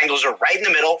 2011, the Bengals are right in the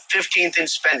middle, 15th in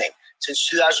spending. Since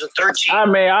 2013. I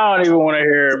don't even want to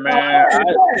hear it, man.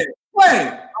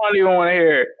 I don't even want to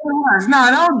hear it.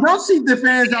 Don't cheat the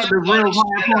fans out the real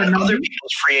other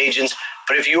people's free agents.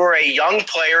 But if you are a young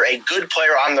player, a good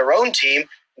player on their own team,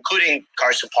 including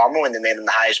Carson Palmer when they made him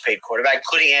the highest paid quarterback,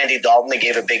 including Andy Dalton, they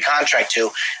gave a big contract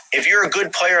to. If you're a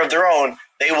good player of their own,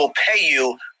 they will pay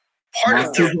you part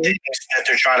of the things that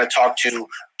they're trying to talk to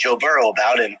Joe Burrow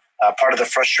about, and part of the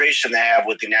frustration they have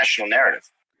with the national narrative.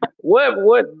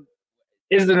 What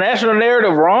is the national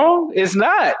narrative wrong? It's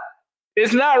not.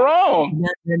 It's not wrong.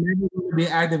 They're never going to be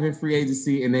active in free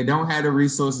agency, and they don't have the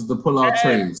resources to pull off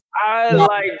trades. They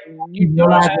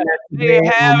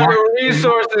have the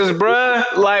resources,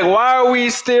 bruh. Like, why are we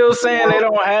still saying they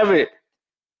don't have it?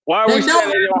 Why are we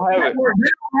saying they don't have it? They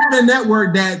don't have a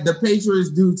network that the Patriots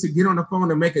do to get on the phone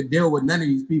and make a deal with none of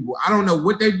these people. I don't know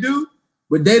what they do,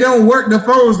 but they don't work the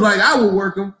phones like I would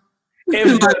work them.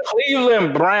 If the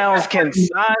Cleveland Browns can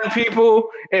sign people,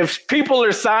 if people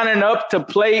are signing up to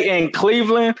play in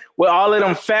Cleveland with all of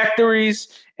them factories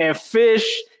and fish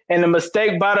and the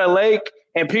Mistake by the Lake,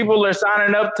 and people are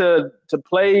signing up to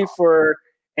play for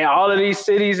in all of these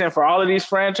cities and for all of these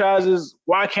franchises,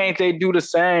 why can't they do the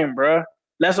same, bro?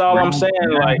 That's all I'm saying.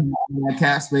 Like that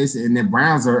cap space, and the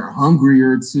Browns are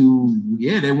hungrier to,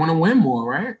 they want to win more,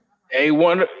 right? They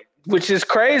want. which is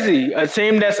crazy. A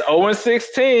team that's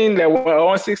 0-16, that went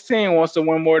 0-16, wants to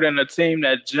win more than a team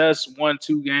that just won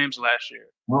 2 games last year.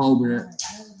 Oh, man.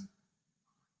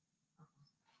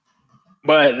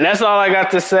 But that's all I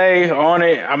got to say on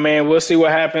it. I mean, we'll see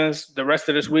what happens the rest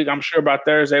of this week. I'm sure by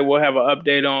Thursday we'll have an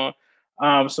update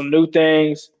on some new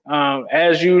things.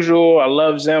 As usual, I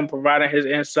love Zim providing his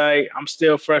insight. I'm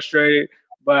still frustrated,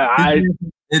 but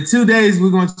in 2 days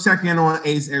we're gonna check in on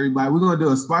Ace. Everybody, we're gonna do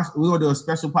a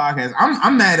special podcast.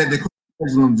 I'm mad at the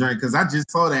pendulum joint because I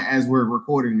just saw that as we're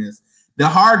recording this. The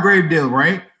Hargrave deal,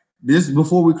 right? This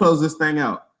before we close this thing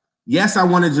out. Yes, I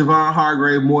wanted Javon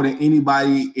Hargrave more than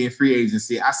anybody in free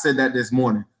agency. I said that this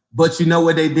morning. But you know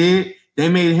what they did? They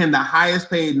made him the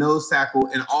highest paid nose tackle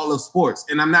in all of sports,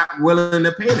 and I'm not willing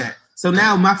to pay that. So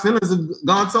now my feelings have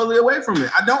gone totally away from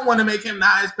it. I don't want to make him the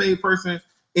highest paid person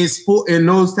in sport in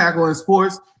nose tackle in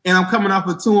sports, and I'm coming off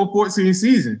a 2-14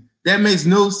 season. That makes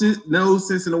no sense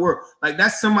in the world. Like,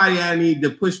 that's somebody I need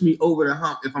to push me over the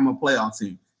hump if I'm a playoff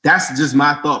team. That's just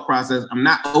my thought process. I'm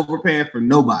not overpaying for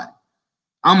nobody.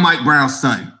 I'm Mike Brown's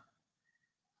son.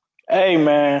 Hey,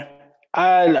 man,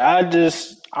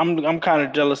 I'm kind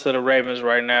of jealous of the Ravens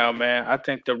right now, man. I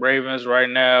think the Ravens right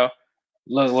now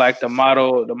look like the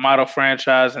model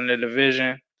franchise in the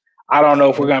division. I don't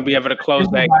know if we're gonna be able to close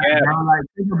that gap.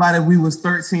 Think about it. We was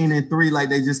 13-3, like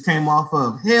they just came off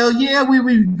of. Hell yeah,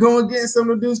 we going against some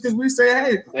of the dudes because we say,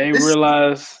 hey, they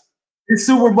realize it's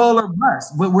Super Bowl or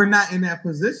bust, but we're not in that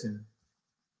position,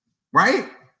 right?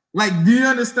 Like, do you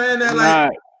understand that?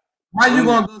 Like, why you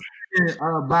gonna go?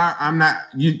 I'm not.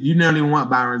 You don't even want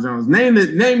Byron Jones. Name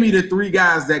me the 3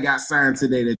 guys that got signed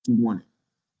today that you wanted.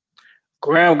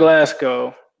 Graham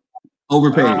Glasgow,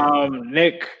 overpaid.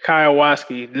 Nick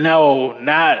Kwiatkowski. No,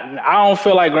 not. I don't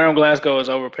feel like Graham Glasgow is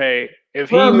overpaid. If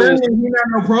he was, he not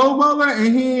no Pro Bowler,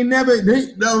 and he ain't never.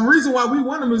 The reason why we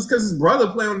want him is because his brother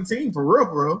play on the team for real,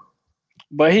 bro.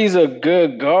 But he's a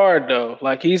good guard though.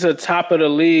 Like, he's a top of the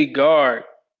league guard.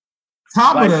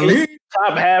 Top of the league?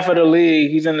 Top half of the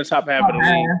league. He's in the top half of the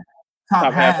league.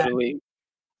 Top half of the league.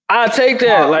 I'll take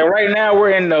that. Like, right now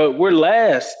we're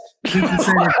last. Did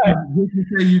you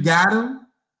say you got him?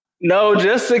 No,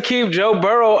 just to keep Joe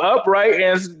Burrow upright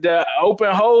and the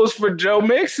open holes for Joe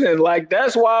Mixon. Like,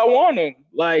 that's why I want him.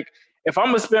 Like, if I'm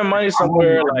gonna spend money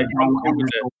somewhere, like, I'm okay with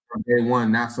that. Day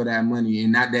one, not for that money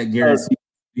and not that guaranteed.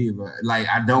 Like,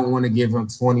 I don't want to give him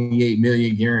 $28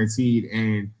 million guaranteed,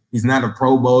 and he's not a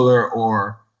Pro Bowler,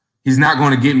 or he's not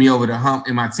going to get me over the hump,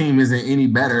 and my team isn't any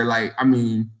better. Like, I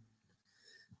mean,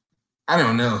 I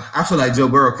don't know. I feel like Joe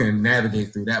Burrow can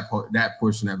navigate through that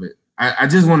portion of it. I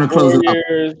just want to close it up.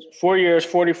 4 years,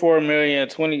 $44 million,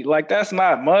 20. Like, that's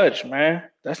not much, man.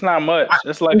 That's not much.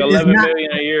 That's like $11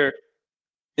 million a year.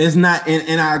 It's not,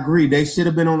 and I agree. They should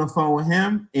have been on the phone with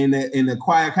him. And the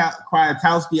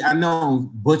Kwiatkowski, I know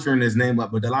I'm butchering his name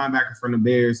up, but the linebacker from the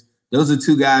Bears, those are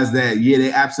 2 guys that, yeah,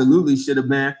 they absolutely should have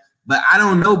been. But I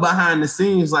don't know behind the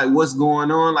scenes, like, what's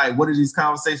going on. Like, what are these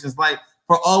conversations like?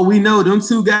 For all we know, them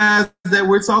 2 guys that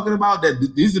we're talking about,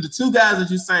 that these are the 2 guys that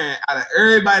you're saying out of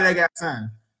everybody that got signed.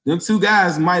 Them 2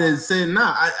 guys might have said,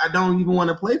 nah, I don't even want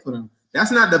to play for them.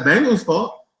 That's not the Bengals'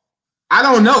 fault. I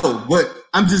don't know, but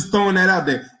I'm just throwing that out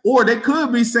there. Or they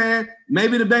could be saying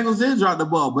maybe the Bengals did drop the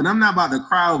ball, but I'm not about to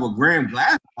cry over Graham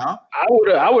Glasgow. I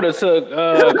would have took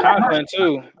Conklin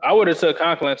too. I would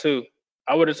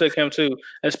have took him too,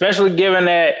 especially given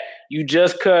that you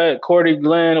just cut Cordy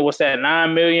Glenn. What's that?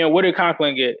 $9 million. What did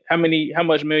Conklin get? How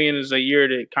much million is a year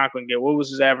did Conklin get? What was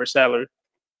his average salary?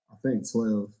 I think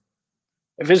 12.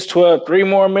 If it's 12, 3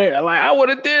 more million, like, I would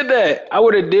have did that. I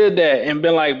would have did that and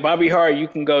been like, Bobby Hart, you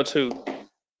can go too.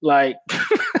 Like,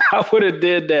 I would have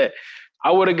did that.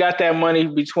 I would have got that money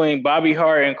between Bobby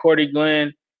Hart and Cordy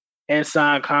Glenn and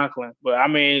signed Conklin. But I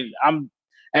mean, I'm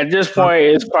at this point,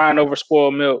 it's crying over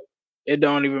spoiled milk. It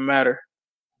don't even matter.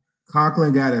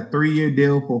 Conklin got a 3-year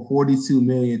deal for $42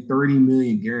 million, $30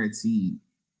 million guaranteed.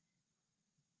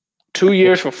 2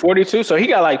 years for 42, so he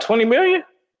got like 20 million.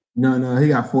 No, he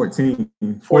got 14.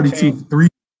 42,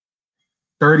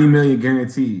 30 million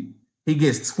guaranteed. He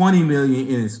gets 20 million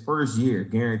in his first year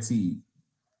guaranteed.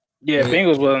 Yeah,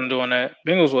 Bengals wasn't doing that.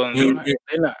 They're not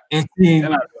doing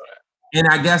that. And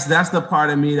I guess that's the part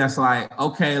of me that's like,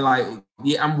 okay, like,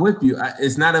 yeah, I'm with you.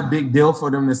 It's not a big deal for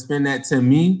them to spend that to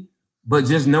me, but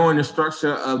just knowing the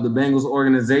structure of the Bengals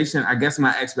organization, I guess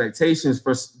my expectations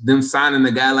for them signing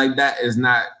a guy like that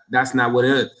that's not what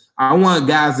it is. I want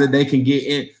guys that they can get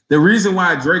in. The reason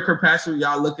why Dre Kirkpatrick,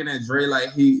 y'all looking at Dre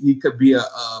like he could be a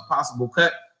possible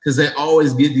cut, because they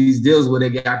always get these deals where they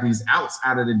got these outs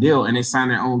out of the deal and they sign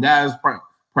their own guys,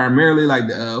 primarily like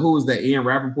who was that Ian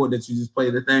Rappaport that you just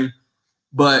played the thing.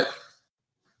 But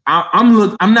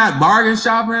I'm not bargain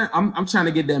shopping. I'm trying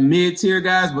to get them mid-tier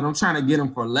guys, but I'm trying to get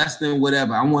them for less than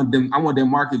whatever. I want their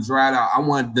market dried out. I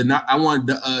want the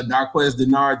Darqueze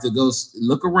Dennard to go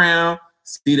look around,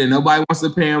 see that nobody wants to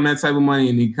pay him that type of money,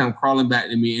 and he come crawling back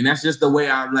to me. And that's just the way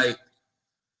I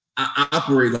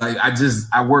operate. Like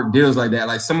I work deals like that.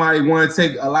 Like somebody want to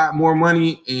take a lot more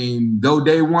money and go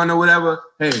day one or whatever.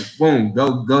 Hey, boom,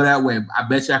 go that way. I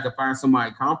bet you I could find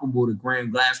somebody comparable to Graham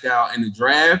Glasgow in the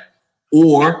draft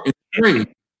or in the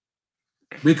trade.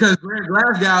 Because Graham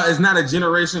Glasgow is not a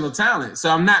generational talent. So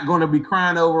I'm not going to be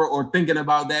crying over or thinking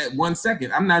about that 1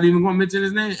 second. I'm not even going to mention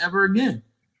his name ever again.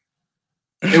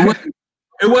 It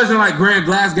wasn't like Graham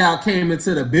Glasgow came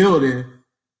into the building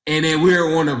and then we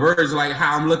were on the verge, like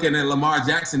how I'm looking at Lamar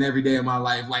Jackson every day of my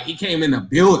life. Like he came in the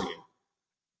building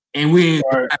and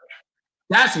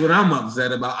that's what I'm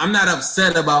upset about. I'm not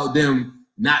upset about them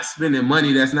not spending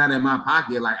money that's not in my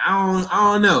pocket. Like I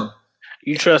don't know.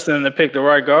 You trust them to pick the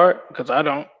right guard? Because I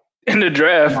don't. In the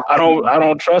draft, I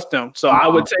don't trust him. So I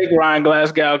would take Ryan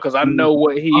Glasgow because I know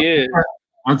what he is.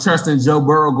 I'm trusting Joe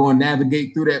Burrow going to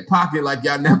navigate through that pocket like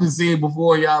y'all never seen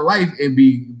before in y'all life and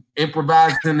be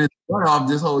improvising his butt off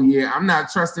this whole year. I'm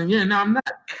not trusting. Yeah, no, I'm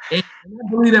not. And I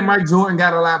believe that Mike Jordan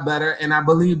got a lot better, and I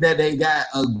believe that they got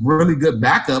a really good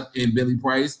backup in Billy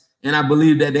Price, and I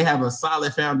believe that they have a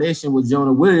solid foundation with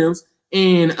Jonah Williams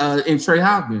and Trey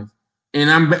Hopkins. And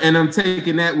I'm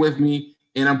taking that with me,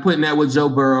 and I'm putting that with Joe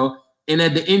Burrow. And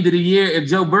at the end of the year, if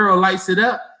Joe Burrow lights it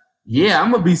up, yeah,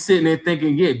 I'm gonna be sitting there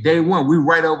thinking, yeah, day one, we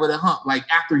right over the hump. Like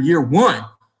after year one,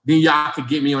 then y'all could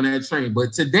get me on that train.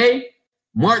 But today,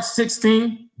 March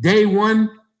 16th, day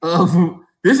one of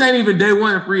this ain't even day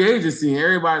one of free agency. And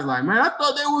everybody's like, man, I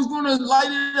thought they was gonna light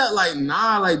it up. Like,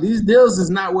 nah, like these deals is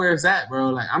not where it's at, bro.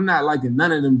 Like, I'm not liking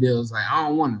none of them deals. Like, I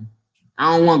don't want them.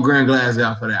 I don't want Graham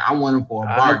Glasgow for that. I want him for a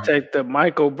bargain. I'll take the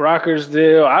Michael Brockers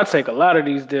deal. I'll take a lot of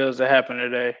these deals that happen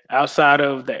today. Outside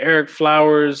of the Eric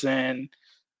Flowers and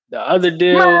the other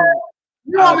deal. Man,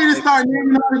 you want me to start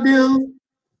naming all the deals?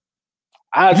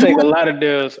 I'll take a lot of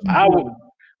deals. I would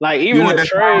like even the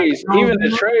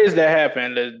trades that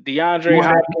happened, the DeAndre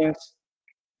Hopkins.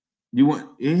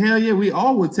 Hell yeah, we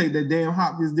all would take that damn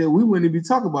Hopkins deal. We wouldn't even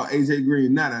talk about AJ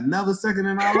Green, not another second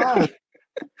in our lives.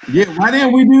 Yeah, why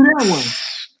didn't we do that one?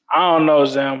 I don't know,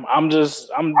 Zim.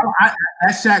 That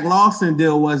Shaq Lawson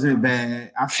deal wasn't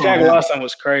bad. Shaq Lawson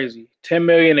was crazy. $10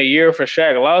 million a year for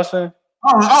Shaq Lawson.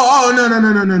 No. Oh no, I don't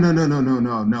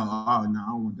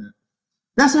want that.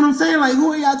 That's what I'm saying. Like,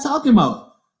 who are y'all talking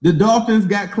about? The Dolphins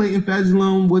got Clayton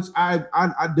Fejedelem, which I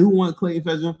do want Clayton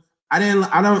Fejedelem. I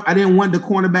didn't want the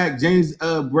cornerback James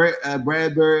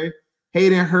Bradbury,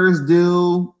 Hayden Hurst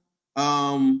deal.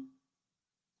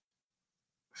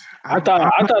 I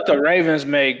thought the Ravens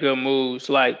made good moves.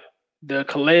 Like the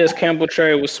Calais Campbell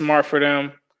trade was smart for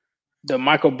them. The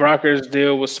Michael Brockers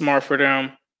deal was smart for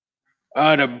them.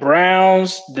 The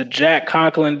Browns, the Jack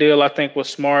Conklin deal, I think was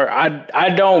smart. I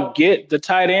don't get the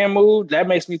tight end move. That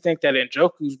makes me think that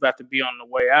Njoku's about to be on the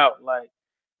way out. Like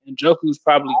Njoku's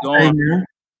probably going.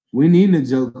 We need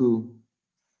Njoku.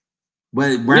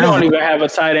 But Browns, we don't even have a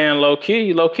tight end low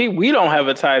key. Low key, we don't have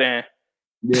a tight end.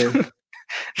 Yeah.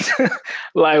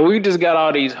 Like we just got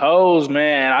all these hoes,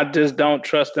 man. I just don't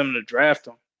trust them to draft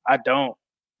them. I don't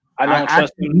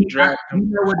trust them to draft them. You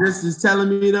know what this is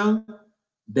telling me though?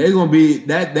 They're gonna be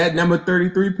that number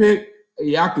 33 pick.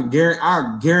 Yeah,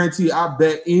 I guarantee. I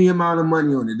bet any amount of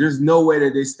money on it. There's no way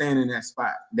that they stand in that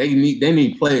spot. They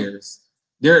need players.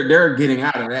 They're getting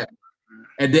out of that.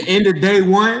 At the end of day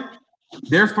one,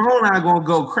 their phone line gonna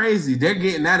go crazy. They're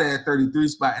getting out of that 33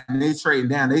 spot and they trading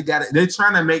down. They're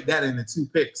trying to make that into 2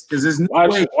 picks because there's no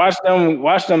way. Watch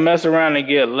them mess around and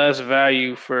get less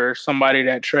value for somebody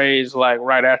that trades like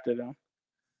right after them.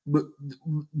 But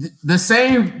the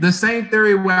same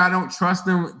theory where I don't trust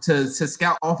them to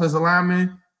scout offensive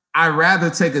linemen, I'd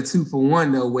rather take a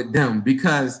 2-for-1 though with them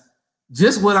because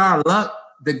just with our luck,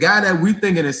 the guy that we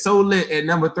thinking is so lit at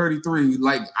number 33,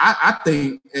 like I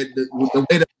think with the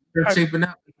way that they're shaping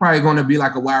up, it's probably going to be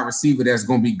like a wide receiver that's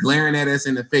going to be glaring at us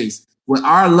in the face. With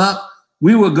our luck,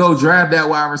 we would go draft that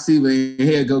wide receiver and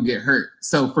he'll go get hurt.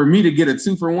 So for me to get a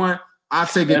 2-for-1, I'll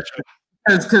take it.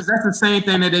 Because that's the same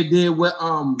thing that they did with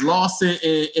Lawson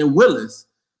and Willis.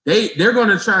 They're going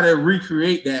to try to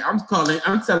recreate that. I'm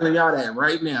telling y'all that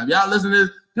right now. If y'all listen to this,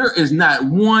 there is not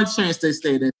one chance they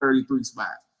stay at that 33 spot.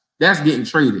 That's getting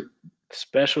traded.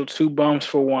 Special 2 bumps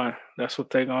for 1. That's what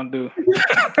they're going to do.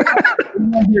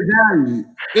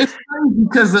 It's crazy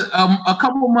because a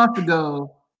couple of months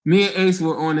ago, me and Ace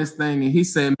were on this thing, and he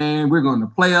said, man, we're going to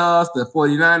playoffs. The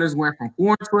 49ers went from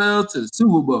 4-12 to the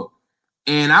Super Bowl.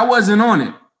 And I wasn't on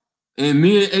it. And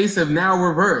me and Ace have now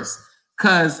reversed.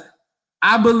 Because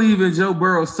I believe in Joe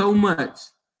Burrow so much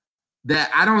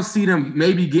that I don't see them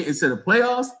maybe getting to the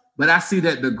playoffs, but I see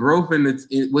that the growth within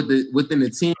the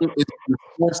team is going to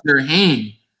force their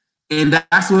hand. And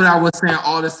that's what I was saying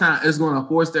all this time. It's going to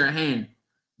force their hand.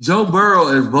 Joe Burrow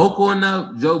is vocal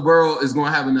enough. Joe Burrow is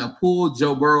going to have enough pull.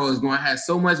 Joe Burrow is going to have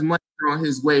so much money on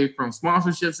his way from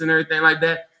sponsorships and everything like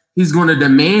that. He's going to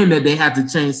demand that they have to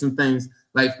change some things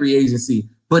like free agency.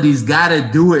 But he's got to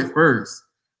do it first.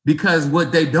 Because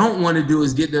what they don't want to do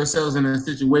is get themselves in a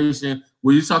situation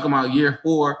where you're talking about year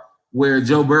 4 where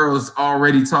Joe Burrow's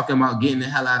already talking about getting the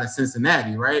hell out of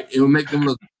Cincinnati, right? It will make them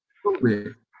look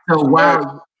stupid. So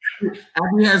while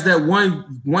after he has that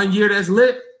one year that's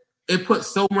lit, it puts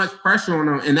so much pressure on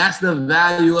them, and that's the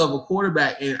value of a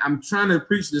quarterback. And I'm trying to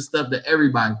preach this stuff to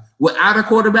everybody. Without a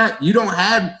quarterback, they don't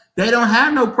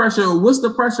have no pressure. What's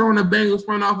the pressure on the Bengals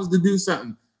front office to do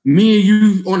something? Me and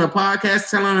you on a podcast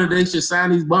telling them they should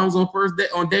sign these bums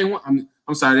on day one.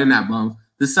 I'm sorry, they're not bums.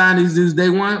 To sign these dudes day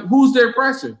one. Who's their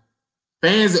pressure?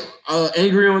 Fans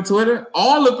angry on Twitter.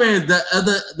 All the fans,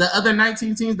 the other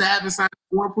 19 teams that haven't signed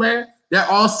one player, they're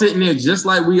all sitting there just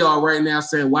like we are right now,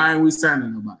 saying, "Why aren't we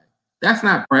signing nobody?" That's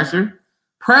not pressure.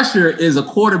 Pressure is a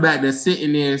quarterback that's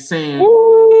sitting there saying,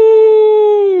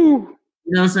 "Ooh."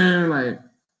 You know what I'm saying? Like,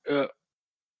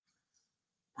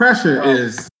 pressure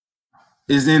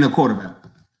is in the quarterback.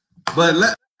 But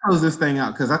let's close this thing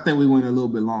out because I think we went a little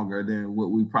bit longer than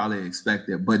what we probably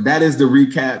expected. But that is the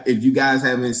recap. If you guys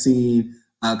haven't seen,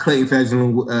 Clayton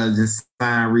Fejedelem just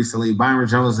signed recently. Byron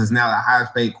Jones is now the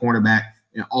highest paid cornerback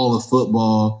in all of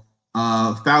football.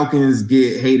 Falcons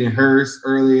get Hayden Hurst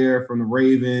earlier from the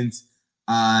Ravens.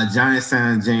 Giants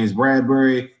signed James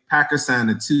Bradbury. Packers signed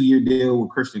a 2-year deal with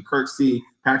Christian Kirksey.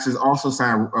 Packers also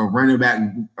signed a running back,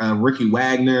 Ricky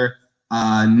Wagner.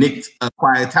 Nick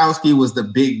Kwiatkowski was the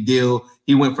big deal.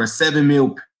 He went for $7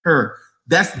 million per.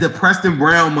 That's the Preston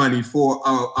Brown money for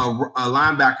a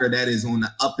linebacker that is on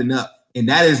the up and up. And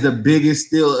that is the biggest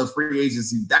steal of free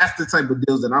agency. That's the type of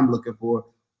deals that I'm looking for.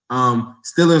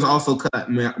 Steelers also cut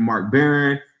Mark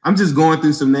Barron. I'm just going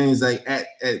through some names like at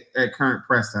current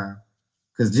press time.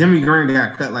 Because Jimmy Graham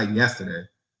got cut like yesterday.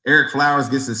 Eric Flowers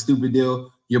gets a stupid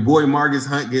deal. Your boy Marcus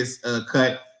Hunt gets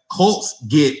cut. Colts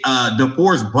get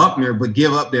DeForest Buckner, but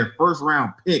give up their first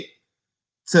round pick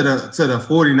to the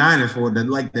 49ers for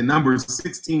the number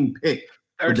 16 pick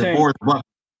for DeForest Buckner.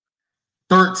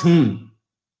 13.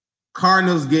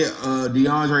 Cardinals get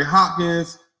DeAndre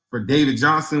Hopkins for David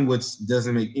Johnson, which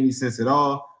doesn't make any sense at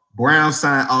all. Browns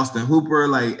signed Austin Hooper,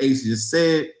 like Ace just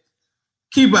said.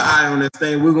 Keep an eye on this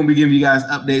thing. We're going to be giving you guys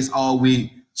updates all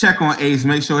week. Check on Ace.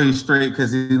 Make sure he's straight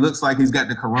because he looks like he's got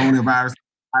the coronavirus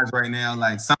right now.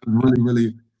 Like something really,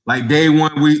 really, like day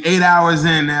one. We 8 hours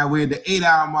in now. We're at the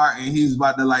 8-hour mark, and he's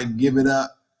about to like give it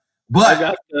up.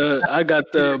 But I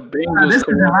got the Bengals.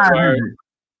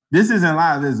 This isn't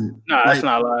live, is it? No, it's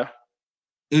not live.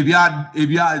 If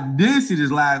y'all did see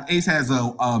this live, Ace has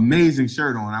an amazing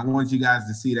shirt on. I want you guys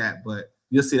to see that, but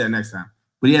you'll see that next time.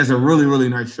 But he has a really, really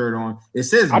nice shirt on. It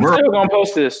says I'm still gonna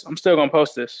post this. I'll still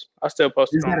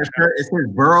post it. He's got a shirt. It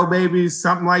says Burrow Babies,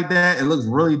 something like that. It looks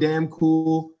really damn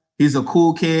cool. He's a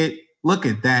cool kid. Look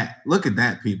at that. Look at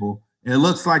that, people. It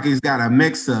looks like he's got a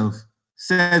mix of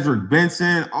Cedric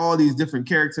Benson, all these different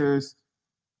characters,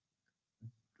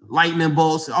 lightning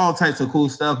bolts, all types of cool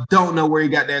stuff. Don't know where he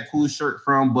got that cool shirt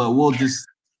from, but we'll just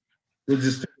figure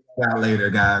it out later,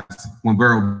 guys, when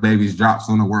Burrow Babies drops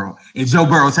on the world and Joe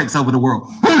Burrow takes over the world.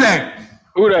 Who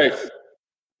they?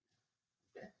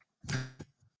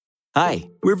 Hi,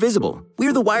 we're Visible.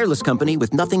 We're the wireless company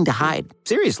with nothing to hide.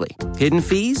 Seriously. Hidden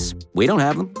fees? We don't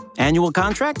have them. Annual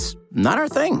contracts? Not our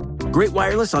thing. Great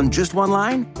wireless on just one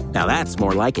line? Now that's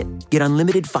more like it. Get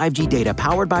unlimited 5G data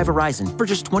powered by Verizon for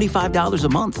just $25 a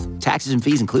month. Taxes and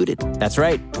fees included. That's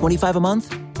right, $25 a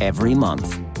month, every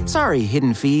month. Sorry,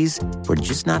 hidden fees. We're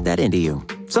just not that into you.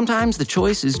 Sometimes the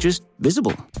choice is just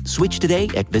Visible. Switch today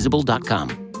at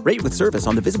Visible.com. Rate with service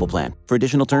on the Visible plan. For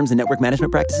additional terms and network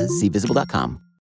management practices, see Visible.com.